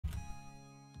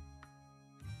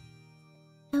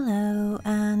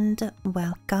and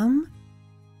welcome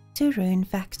to Rune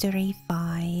Factory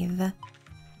 5,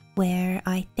 where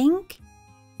I think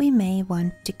we may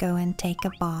want to go and take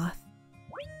a bath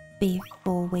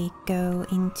before we go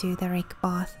into the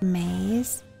Rigbarth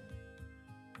maze.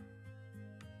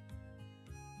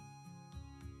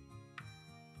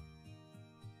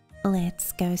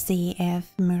 Let's go see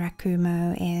if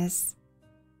Murakumo is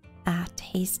at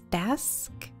his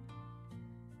desk.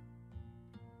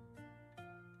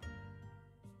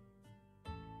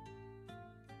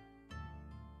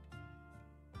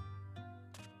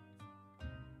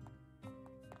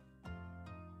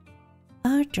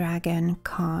 Our dragon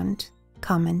can't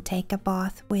come and take a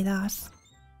bath with us,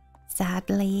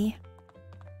 sadly.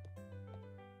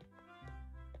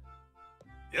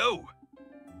 Yo!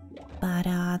 But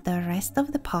the rest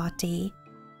of the party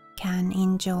can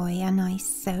enjoy a nice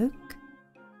soak.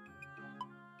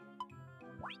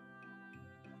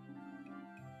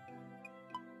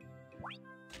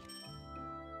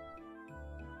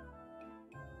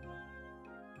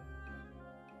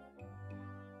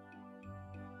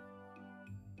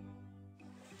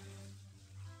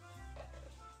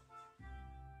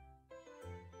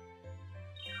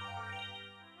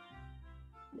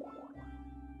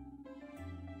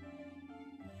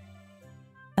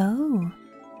 Oh,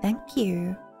 thank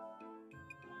you.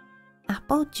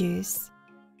 Apple juice.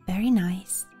 Very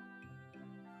nice.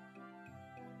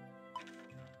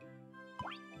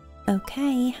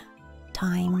 Okay,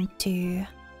 time to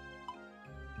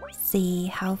see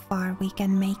how far we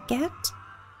can make it.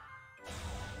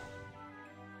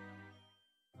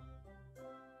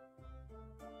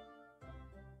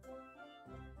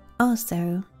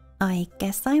 Also, I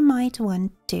guess I might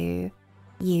want to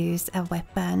use a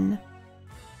weapon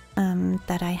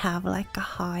that I have like a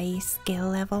high skill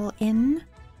level in.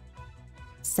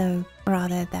 So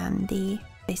rather than the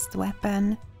fist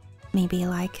weapon, maybe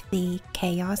like the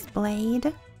Chaos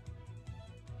Blade.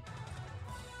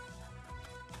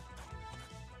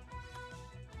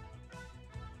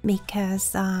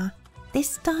 Because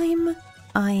this time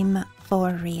I'm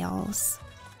for reals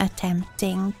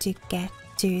attempting to get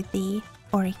to the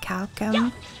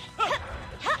Orichalcum.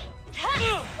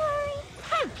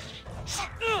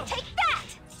 Take that!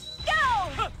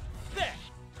 Go! There!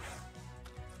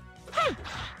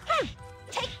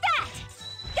 Take that!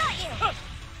 Got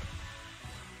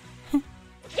you!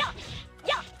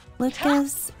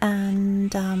 Lucas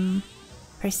and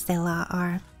Priscilla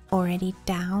are already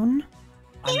down.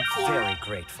 I'm very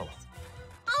grateful.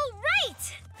 All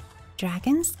right!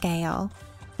 Dragon scale.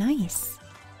 Nice.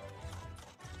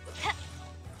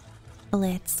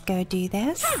 Let's go do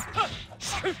this.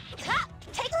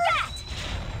 Take that!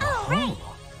 All right!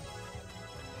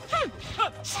 There!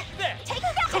 Take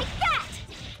that! Take that!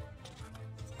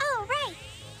 All right!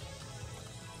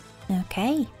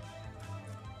 Okay.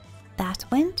 That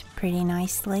went pretty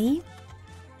nicely.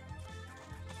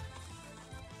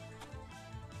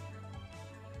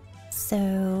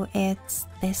 So it's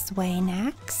this way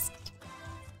next.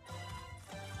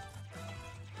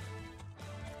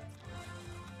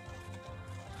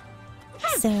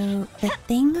 So the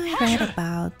thing I read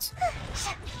about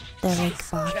the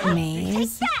Rigbarth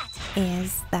maze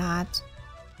is that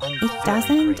it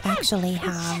doesn't actually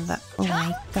have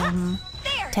like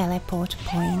teleport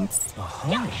points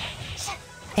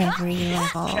every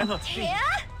level. Cannot be.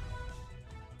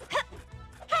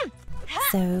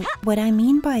 So what I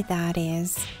mean by that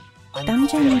is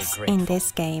dungeons in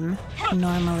this game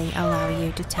normally allow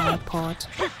you to teleport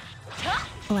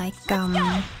like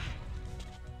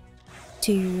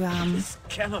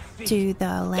to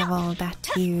the level that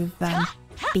you've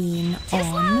been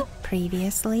on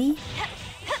previously.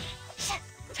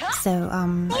 So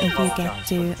if you get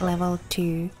to level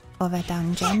 2 of a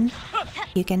dungeon,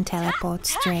 you can teleport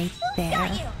straight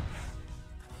there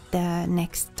the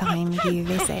next time you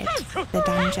visit the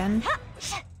dungeon.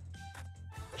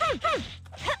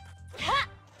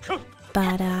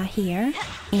 But here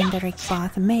in the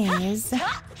Rigbarth maze,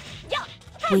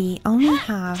 we only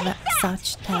have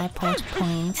such teleport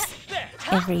points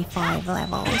every 5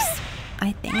 levels,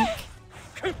 I think.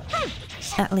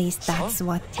 At least that's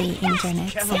what the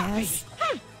internet says.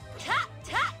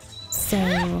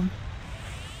 So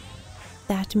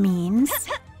that means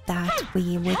that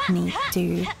we would need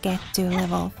to get to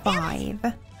level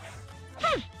 5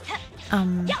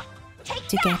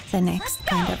 to get the next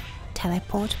kind of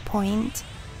teleport point,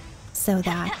 so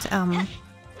that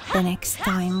the next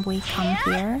time we come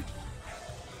here,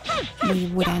 we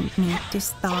wouldn't need to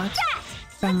start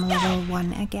from level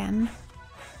 1 again.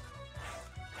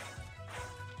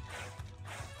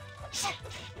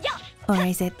 Or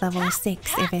is it level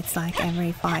 6 if it's like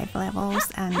every 5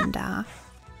 levels and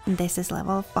this is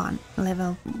level 1?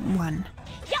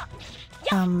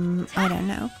 I don't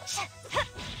know.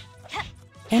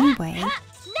 Anyway.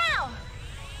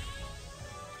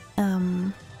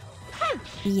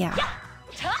 Yeah.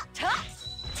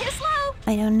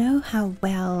 I don't know how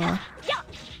well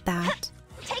that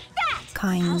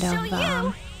kind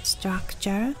of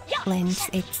structure lends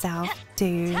itself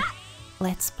to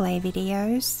Let's Play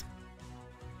videos.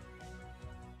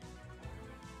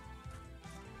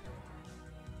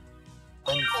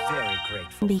 I'm very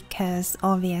grateful. Because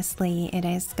obviously it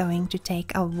is going to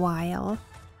take a while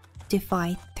to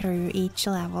fight through each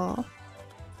level.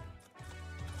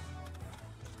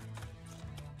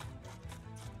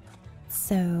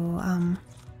 So,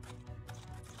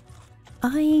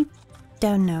 I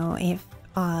don't know if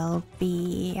I'll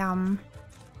be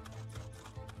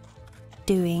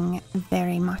doing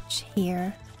very much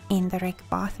here in the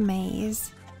Rigbarth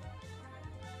maze.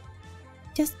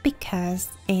 Just because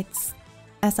it's,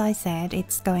 as I said,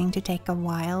 it's going to take a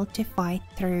while to fight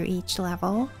through each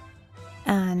level,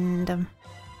 and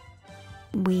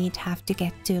we'd have to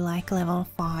get to like level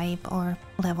 5 or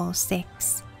level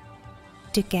 6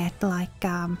 to get like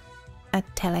a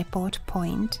teleport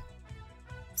point.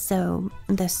 So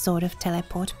the sort of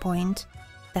teleport point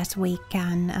that we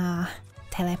can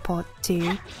teleport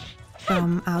to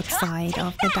from outside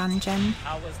of the dungeon.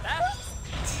 How was that?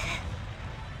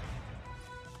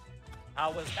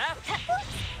 How was that?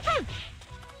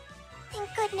 Thank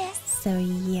goodness. So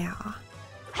yeah,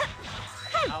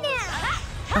 How was that?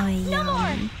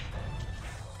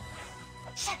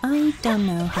 I don't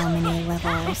know how many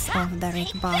levels of the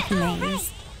Rigbarth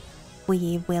maze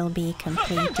we will be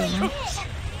completing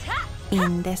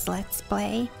in this Let's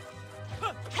Play.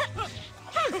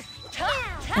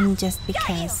 And just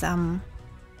because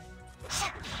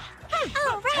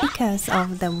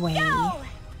of the way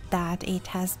that it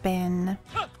has been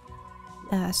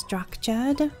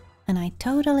structured, and I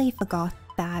totally forgot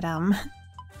that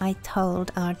I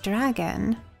told our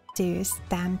dragon to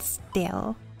stand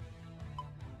still.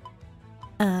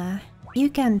 You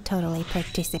can totally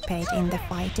participate in the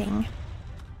fighting.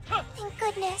 Thank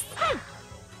goodness.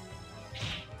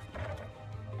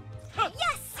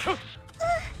 Yes!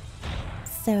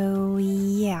 So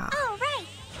yeah, All right.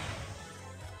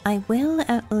 I will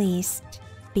at least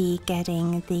be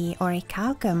getting the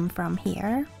Orichalcum from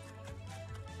here.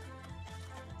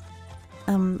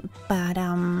 But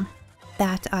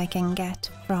that I can get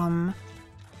from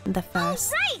the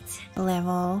first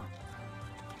level.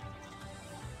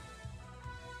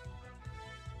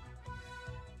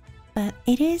 But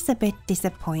it is a bit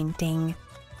disappointing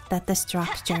that the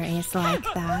structure is like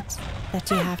that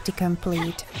you have to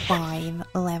complete 5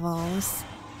 levels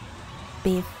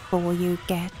before you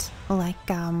get like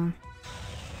a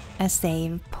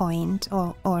save point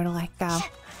or like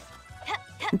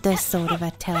the sort of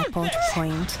a teleport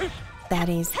point that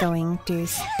is going to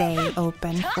stay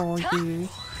open for you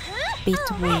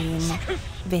between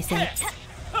visits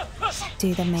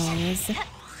to the maze. There.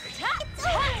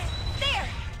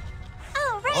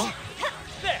 All right.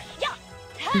 There.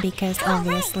 Because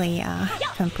obviously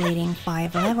completing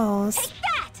 5 levels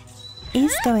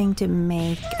is going to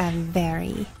make a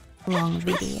very long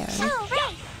video. All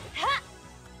right.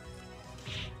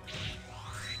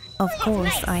 Of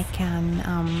course I can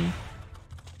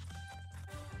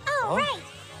All right.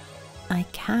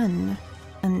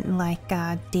 like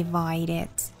divide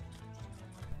it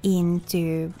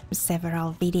into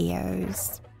several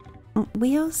videos.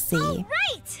 We'll see. All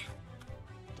right.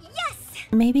 Yes.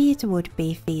 Maybe it would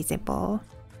be feasible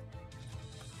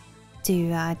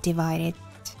to divide it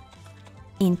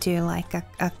into like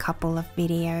a couple of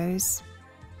videos.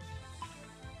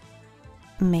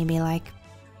 Maybe like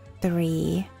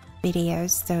 3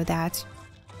 videos so that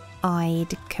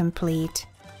I'd complete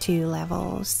 2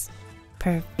 levels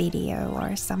per video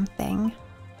or something.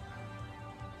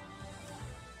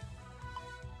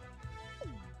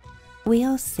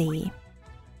 We'll see.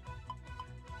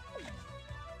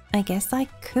 I guess I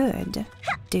could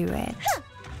do it.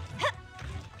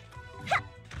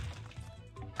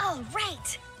 All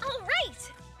right. All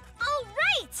right. All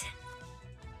right.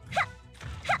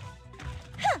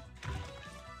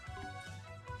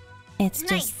 It's Nice,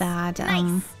 just that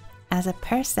nice. as a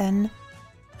person,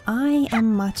 I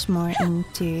am much more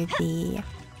into the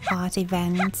art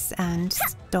events and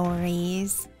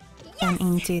stories than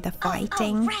into the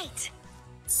fighting. All right.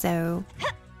 So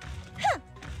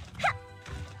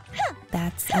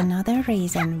that's another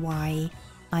reason why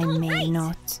I may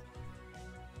not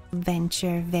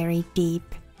venture very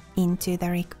deep into the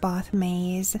Rigbarth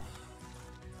maze.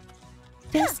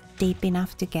 just deep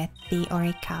enough to get the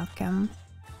Orichalcum.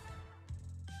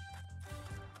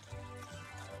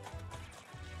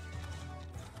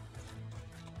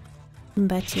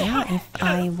 But yeah, if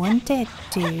I wanted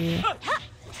to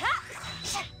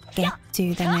get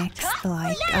to the next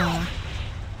like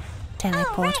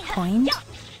teleport point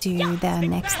to the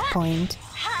next point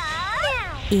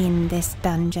in this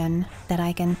dungeon that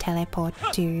I can teleport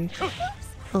to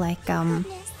like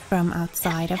from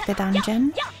outside of the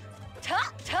dungeon,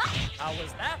 How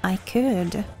was that? I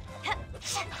could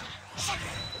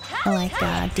like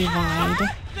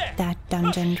divide that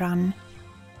dungeon run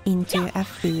into a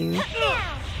few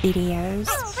videos.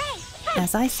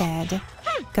 As I said,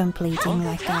 completing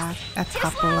like a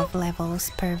couple of levels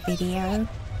per video.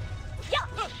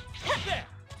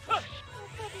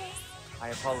 I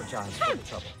apologize for the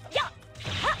trouble.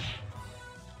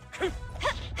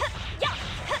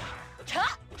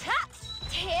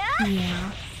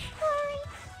 Yeah.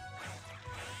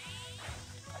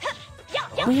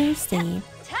 We'll see.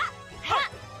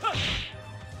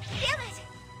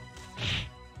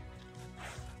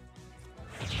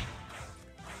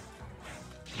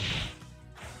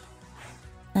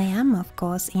 I am of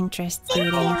course interested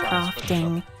in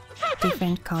crafting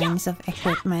different kinds of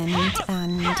equipment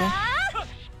and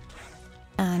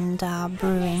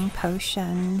brewing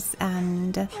potions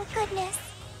and Thank goodness.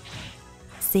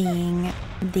 seeing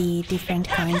the different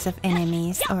kinds of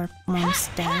enemies or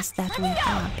monsters that we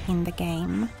have in the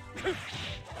game.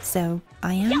 So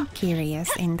I am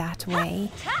curious in that way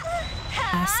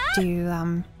as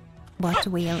to what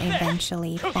we'll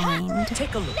eventually find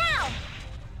Take a look.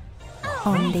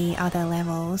 on the other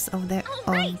levels of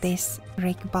this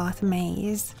Rigbarth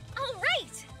maze. All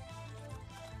right.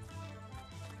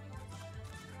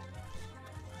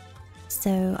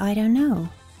 So I don't know.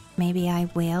 Maybe I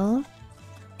will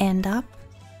end up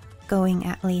going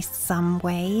at least some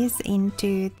ways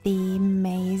into the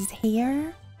maze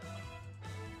here.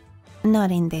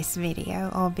 Not in this video,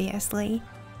 obviously.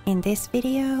 In this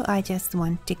video, I just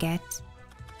want to get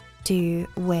to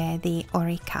where the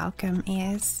Orichalcum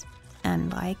is.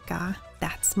 And like,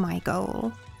 that's my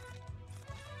goal.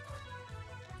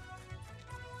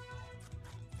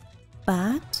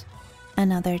 But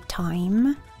another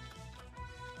time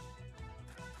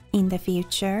in the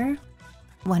future,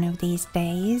 one of these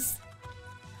days,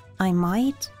 I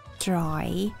might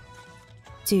try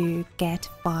to get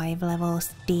 5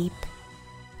 levels deep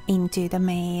into the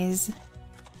maze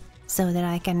so that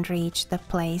I can reach the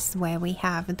place where we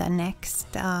have the next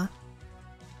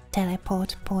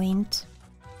teleport point.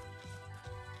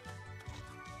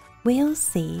 We'll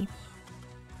see.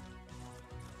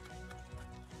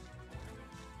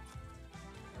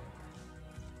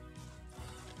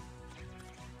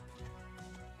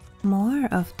 More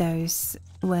of those,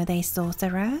 were they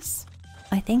sorcerers?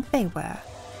 I think they were.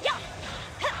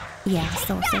 Yeah,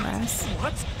 sorcerers.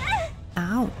 What?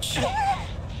 Ouch.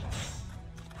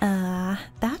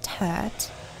 That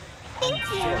hurt. I'm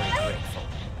very grateful.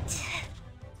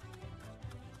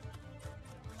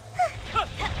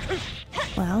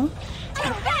 Well,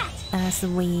 as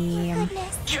we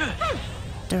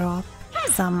drop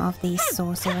some of these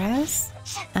sorcerers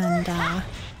and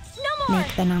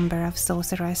make the number of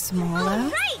sorcerers smaller,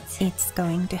 it's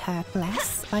going to hurt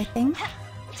less, I think.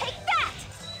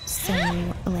 So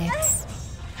let's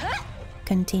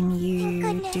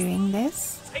continue doing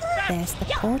this. There's the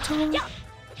portal.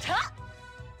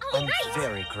 I'm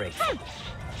very grateful.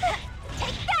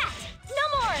 Take that! No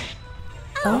more!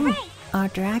 Oh, our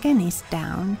dragon is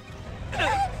down.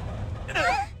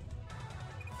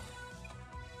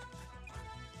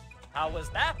 How was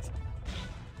that?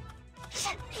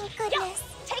 Thank goodness.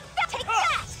 Take that! Take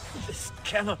that! This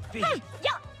cannot be.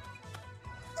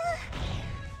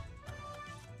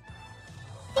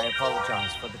 I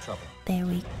apologize for the trouble. There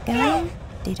we go.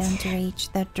 Didn't reach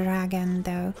the dragon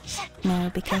though. No,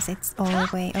 because it's all the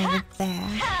way over there.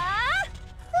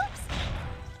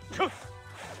 Oops. All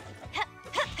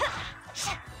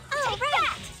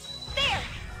right. There.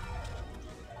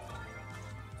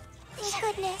 Thank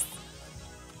goodness.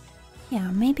 Yeah,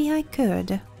 maybe I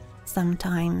could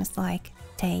sometimes like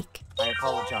take I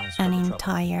apologize for an the trouble.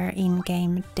 entire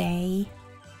in-game day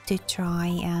to try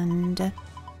and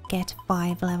get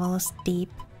 5 levels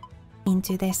deep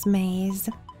into this maze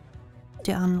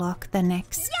to unlock the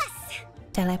next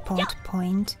teleport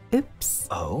point. Oops.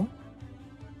 Oh?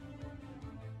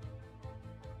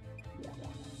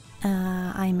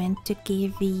 I meant to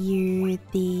give you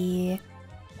the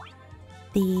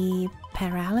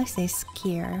paralysis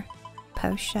cure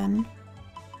potion.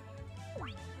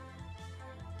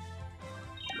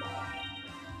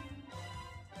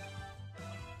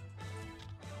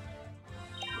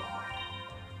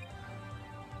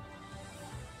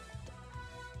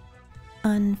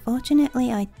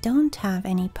 Unfortunately, I don't have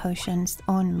any potions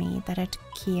on me that'd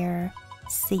cure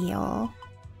seal.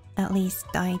 At least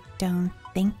I don't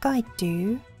think I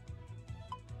do.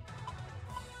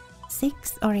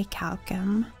 6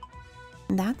 Orichalcum.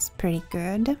 That's pretty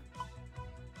good.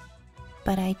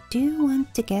 But I do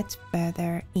want to get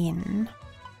further in.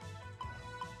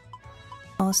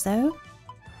 Also,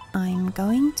 I'm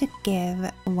going to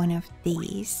give one of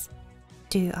these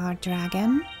to our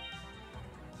dragon.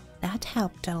 That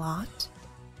helped a lot.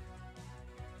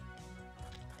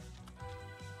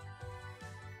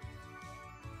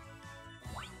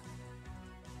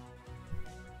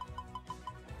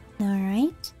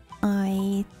 Alright,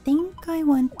 I think I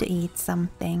want to eat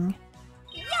something.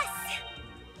 Yes!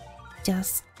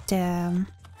 Just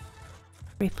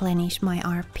replenish my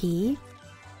RP.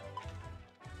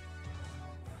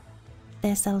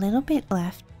 There's a little bit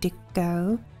left to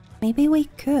go. Maybe we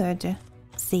could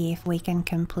see if we can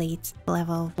complete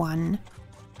level 1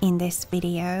 in this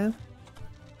video.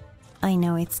 I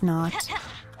know it's not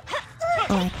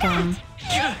like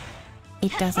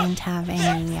it doesn't have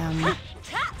any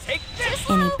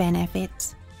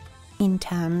benefit in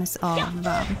terms of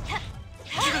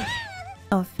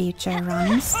future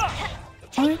runs.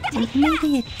 Or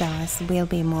maybe it does. We'll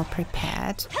be more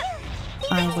prepared.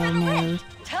 I will know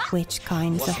which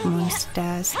kinds of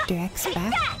monsters to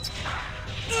expect.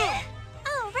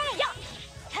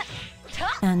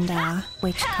 And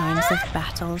which kinds of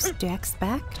battles to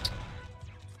expect.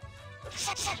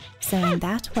 So in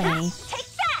that way,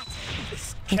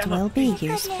 it will be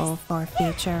useful for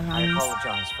future runs.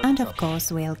 And of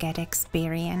course we'll get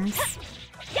experience.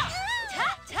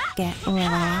 Get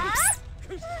level ups.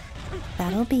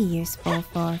 That'll be useful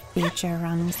for future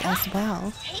runs as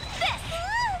well.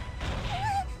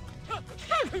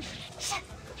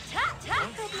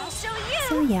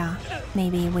 So yeah,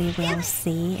 maybe we will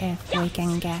see if we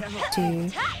can get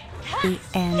to the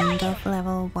end of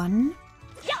level 1.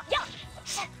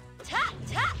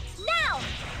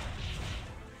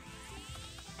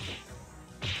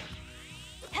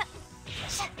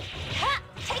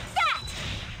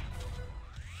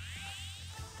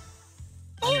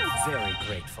 I'm very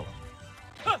grateful.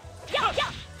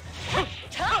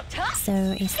 So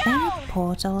is there a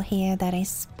portal here that is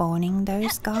spawning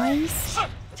those guys?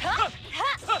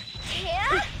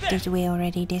 Did we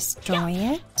already destroy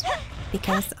it?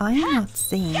 Because I'm not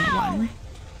seeing one.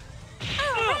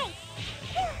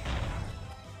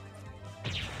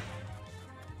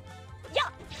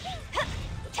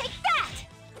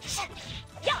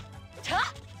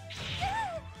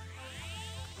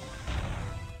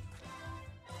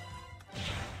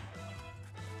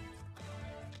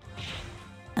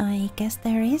 I guess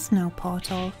there is no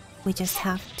portal. We just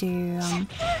have to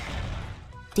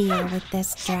deal with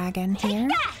this dragon here.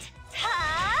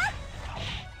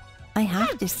 I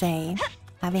have to say,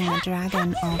 having a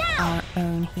dragon of our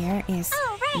own here is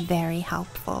very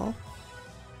helpful.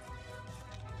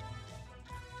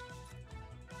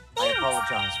 I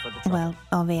apologize for the trouble. Well,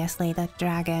 obviously the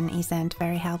dragon isn't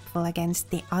very helpful against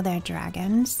the other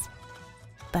dragons,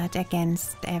 but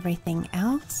against everything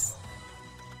else,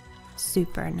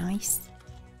 super nice.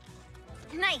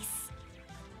 Nice.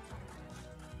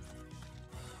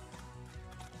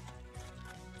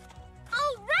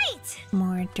 All right.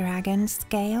 More dragon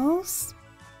scales.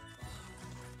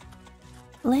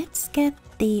 Let's get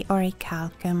the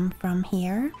Orichalcum from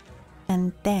here,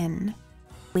 and then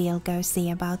we'll go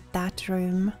see about that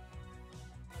room.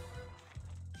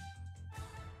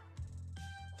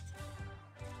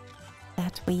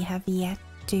 That we have yet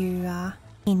to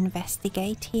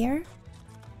investigate here.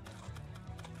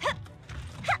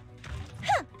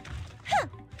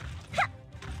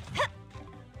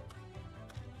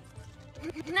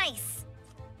 Nice.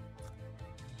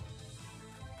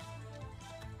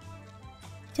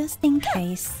 Just in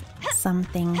case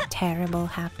something terrible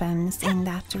happens in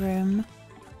that room,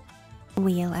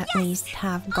 we'll at least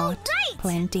have got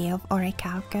plenty of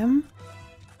Orichalcum,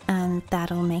 and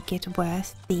that'll make it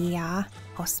worth the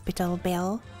hospital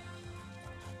bill.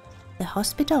 The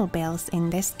hospital bills in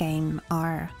this game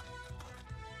are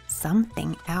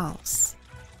something else.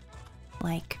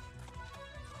 Like,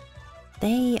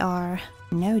 they are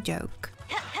no joke.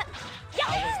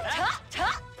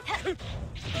 This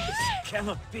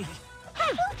cannot be.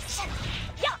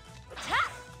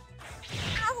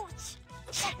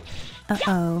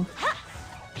 Uh-oh.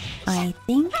 I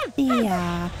think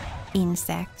the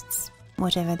insects,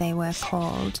 whatever they were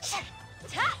called,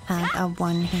 have a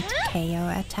one-hit KO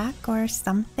attack or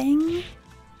something.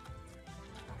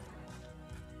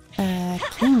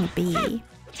 King Bee.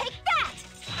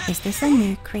 Is this a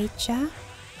new creature?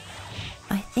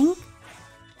 I think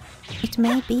It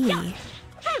may be.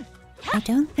 I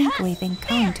don't think we've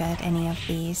encountered any of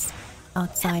these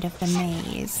outside of the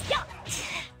maze.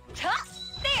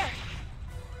 There.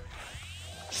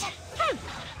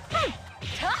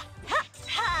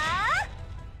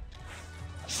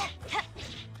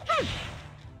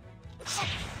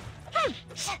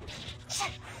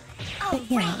 But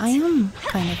yeah, I am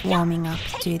kind of warming up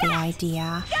to the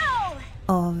idea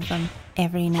of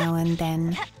every now and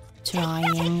then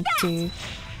trying to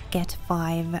get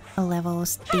 5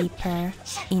 levels deeper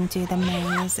into the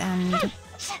maze and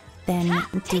then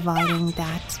dividing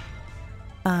that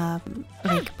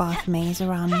Rigbarth maze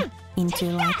run into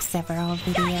like several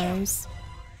videos.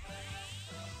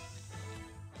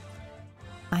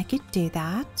 I could do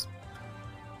that.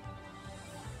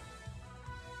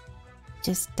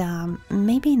 Just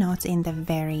maybe not in the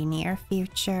very near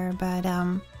future, but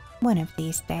one of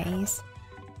these days.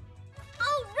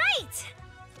 All right.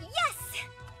 Yes.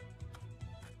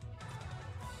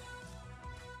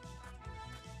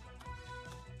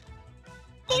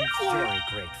 Thank you. Very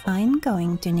grateful. I'm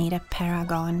going to need a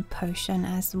Paragon potion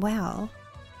as well.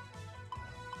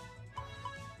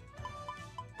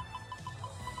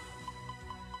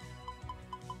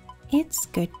 It's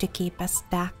good to keep a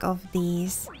stack of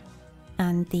these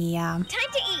and the Time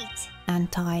to eat.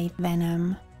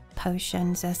 anti-venom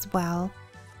potions as well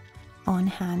on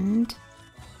hand.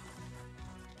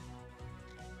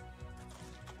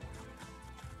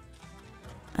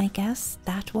 I guess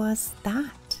that was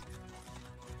that.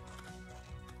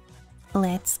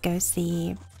 Let's go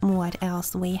see what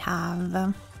else we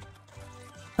have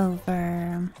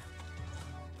over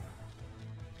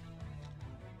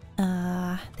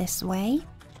this way.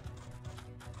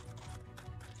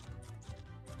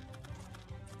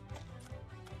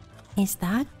 Is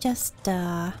that just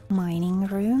a mining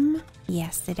room?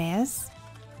 Yes, it is.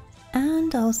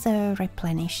 And also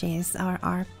replenishes our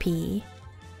RP.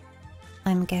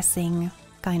 I'm guessing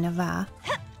kind of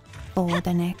for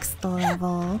the next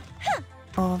level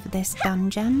of this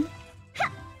dungeon.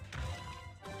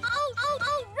 All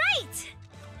right.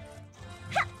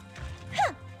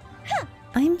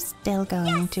 I'm still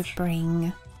going to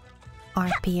bring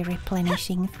RP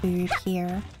replenishing food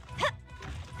here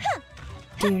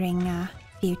during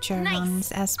future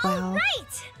runs as well. All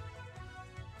right.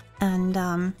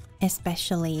 And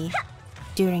especially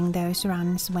during those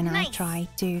runs when I Nice. try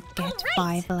to get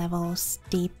Alright. 5 levels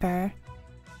deeper.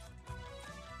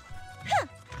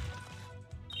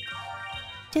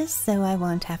 Just so I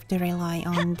won't have to rely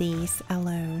on these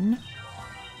alone.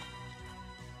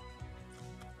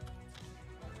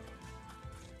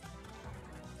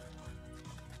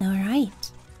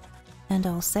 Alright. And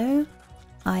also,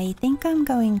 I think I'm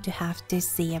going to have to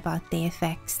see about the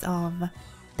effects of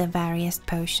the various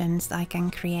potions I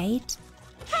can create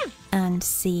and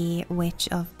see which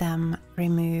of them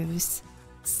removes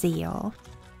seal.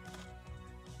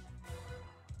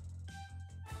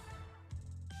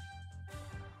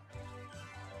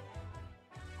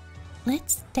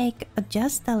 Let's take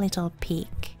just a little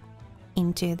peek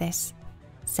into this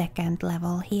second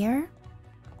level here.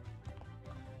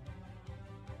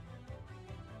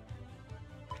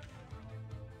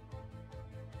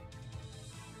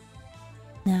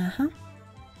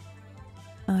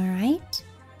 Alright.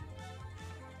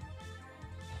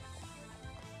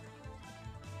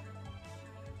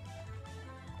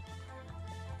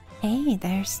 Hey,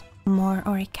 there's more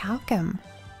Orichalcum.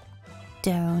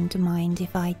 Don't mind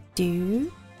if I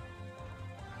do.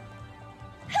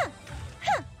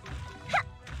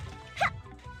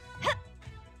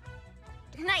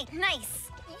 Nice.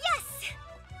 Yes.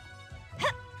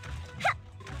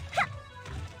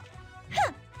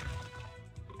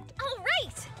 All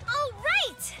right.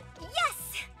 Yes.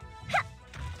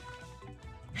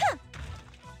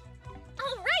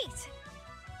 All right.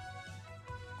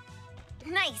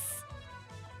 Nice.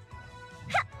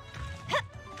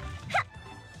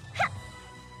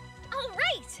 All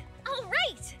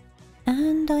right.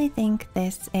 And I think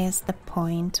this is the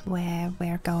point where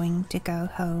we're going to go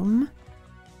home.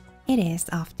 It is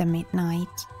after midnight.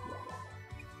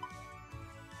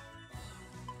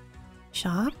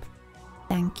 Shop,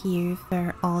 thank you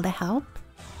for all the help.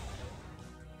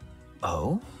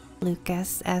 Oh?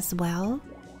 Lucas as well.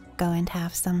 Go and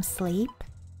have some sleep.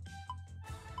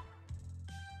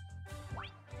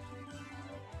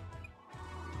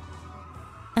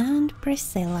 And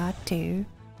Priscilla too.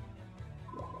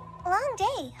 Long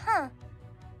day, huh?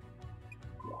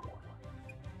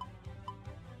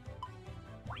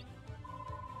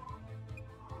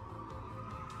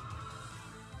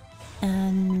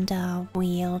 And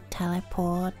we'll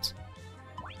teleport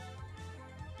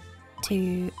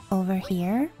to over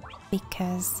here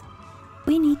because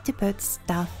we need to put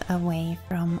stuff away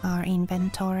from our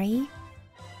inventory.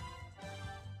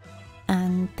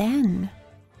 And then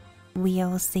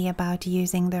we'll see about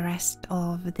using the rest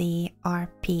of the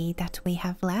RP that we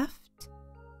have left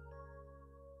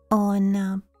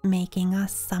on making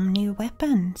us some new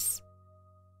weapons.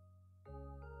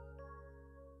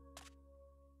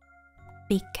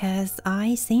 Because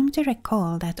I seem to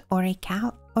recall that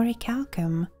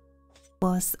Orichalcum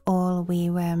was all we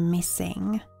were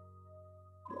missing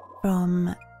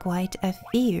from quite a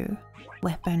few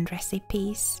weapon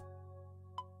recipes.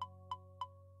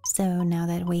 So now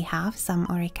that we have some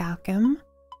Orichalcum,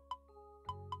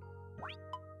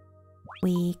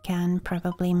 we can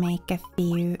probably make a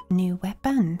few new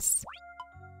weapons.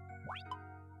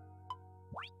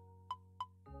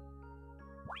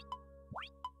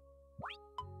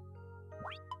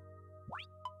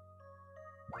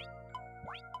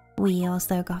 We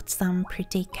also got some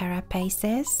pretty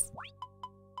carapaces.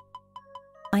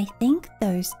 I think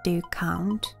those do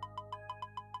count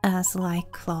as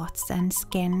like cloths and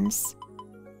skins.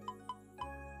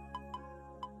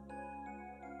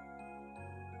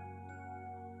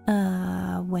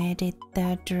 Where did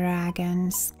the dragon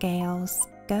scales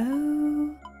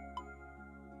go?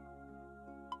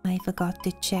 I forgot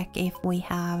to check if we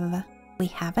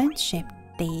haven't shipped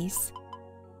these.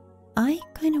 I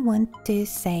kind of want to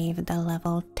save the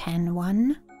level 10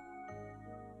 one.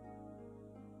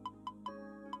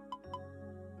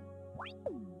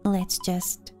 Let's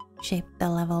just ship the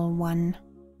level 1.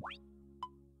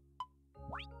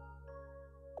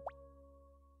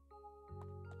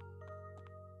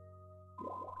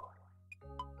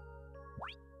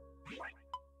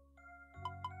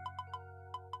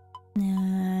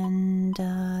 And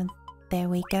there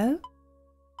we go.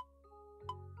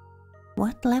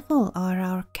 What level are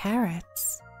our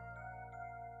carrots?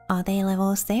 Are they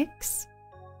level 6?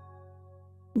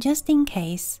 Just in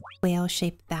case, we'll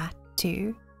ship that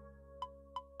too.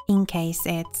 In case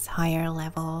it's higher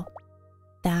level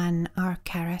than our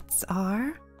carrots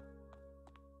are.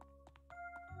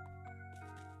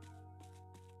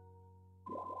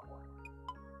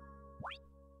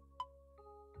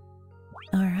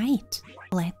 Alright,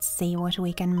 let's see what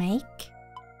we can make.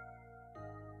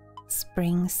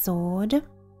 Spring sword.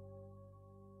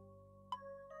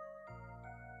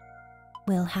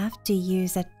 We'll have to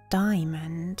use a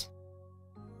diamond.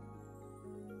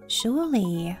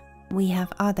 Surely we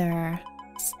have other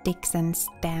sticks and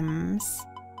stems.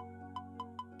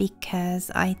 Because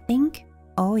I think,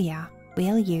 oh yeah,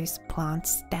 we'll use plant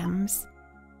stems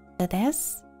for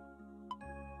this.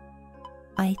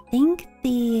 I think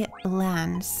the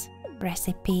lance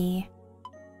recipe.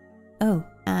 Oh,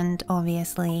 and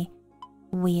obviously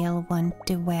we'll want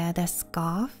to wear the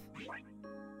scarf.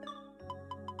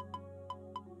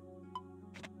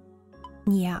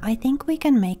 Yeah, I think we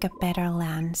can make a better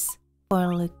lance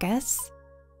for Lucas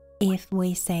if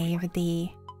we save the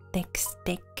thick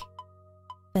stick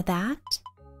for that.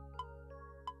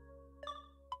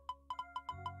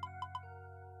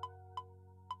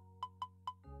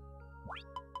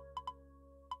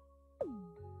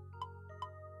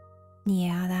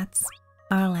 Yeah, that's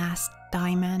our last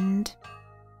diamond.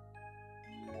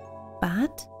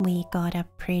 But we got a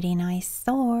pretty nice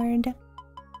sword.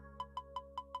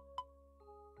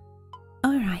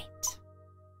 Alright.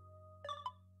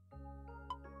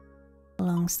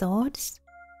 Long swords.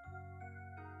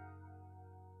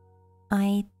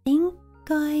 I think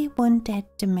I wanted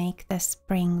to make the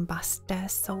Spring Buster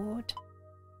sword.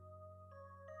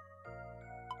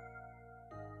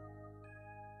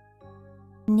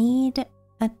 Need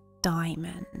a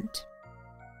diamond.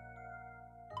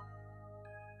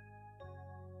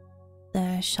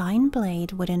 The Shine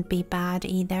Blade wouldn't be bad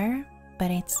either, but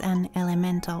it's an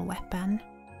elemental weapon.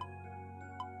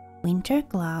 Winter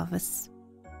gloves.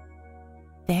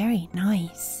 Very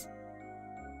nice.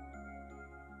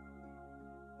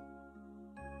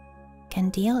 Can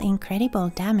deal incredible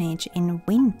damage in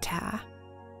winter.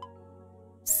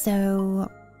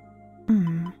 So,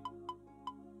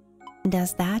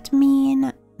 does that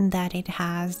mean that it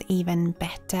has even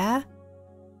better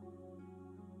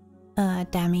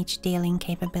damage dealing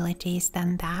capabilities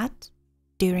than that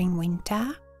during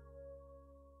winter?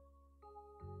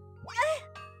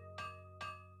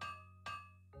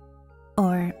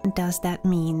 Or does that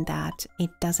mean that it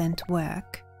doesn't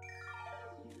work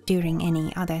during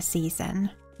any other season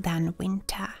than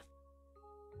winter?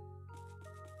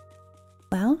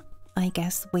 Well, I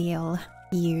guess we'll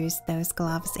use those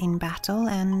gloves in battle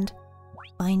and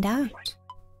find out.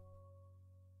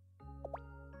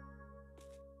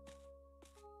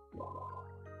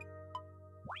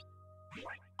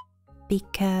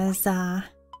 because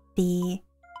the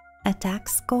attack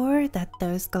score that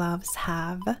those gloves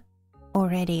have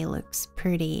already looks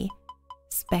pretty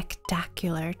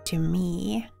spectacular to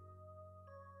me,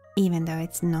 even though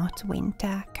it's not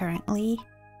winter currently.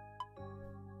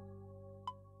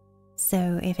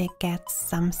 So if it gets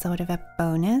some sort of a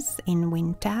bonus in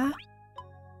winter,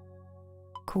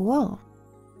 cool.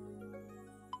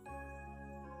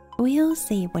 We'll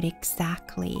see what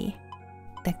exactly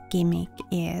the gimmick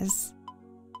is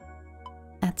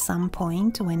at some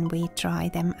point when we try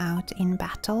them out in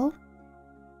battle.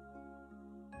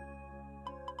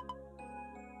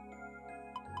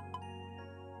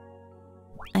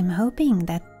 I'm hoping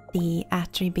that the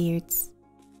attributes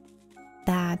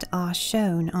that are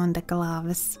shown on the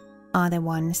gloves are the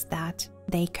ones that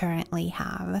they currently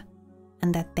have,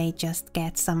 and that they just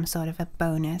get some sort of a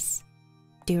bonus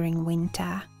during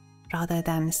winter rather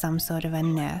than some sort of a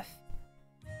nerf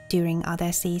during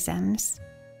other seasons.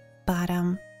 But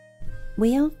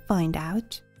we'll find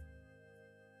out.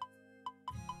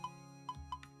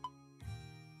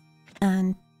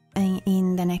 And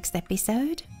in the next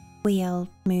episode, we'll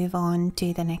move on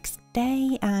to the next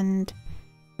day and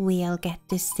we'll get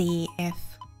to see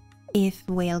if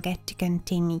we'll get to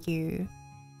continue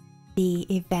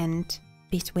the event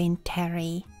between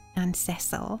Terry and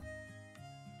Cecil.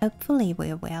 Hopefully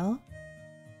we will.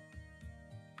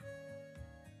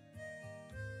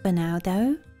 For now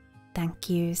though, thank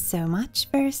you so much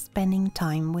for spending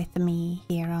time with me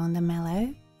here on the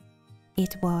Mellow.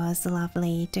 It was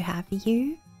lovely to have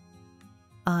you.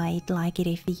 I'd like it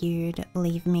if you'd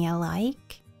leave me a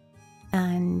like,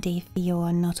 and if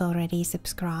you're not already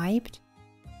subscribed,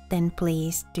 then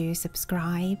please do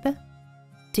subscribe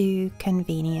to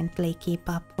conveniently keep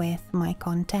up with my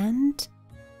content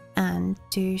and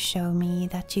to show me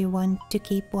that you want to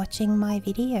keep watching my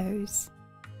videos.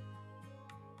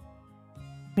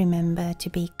 Remember to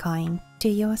be kind to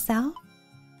yourself.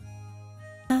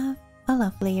 Have a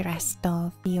lovely rest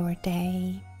of your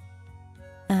day,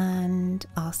 and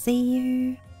I'll see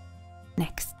you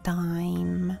next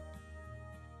time.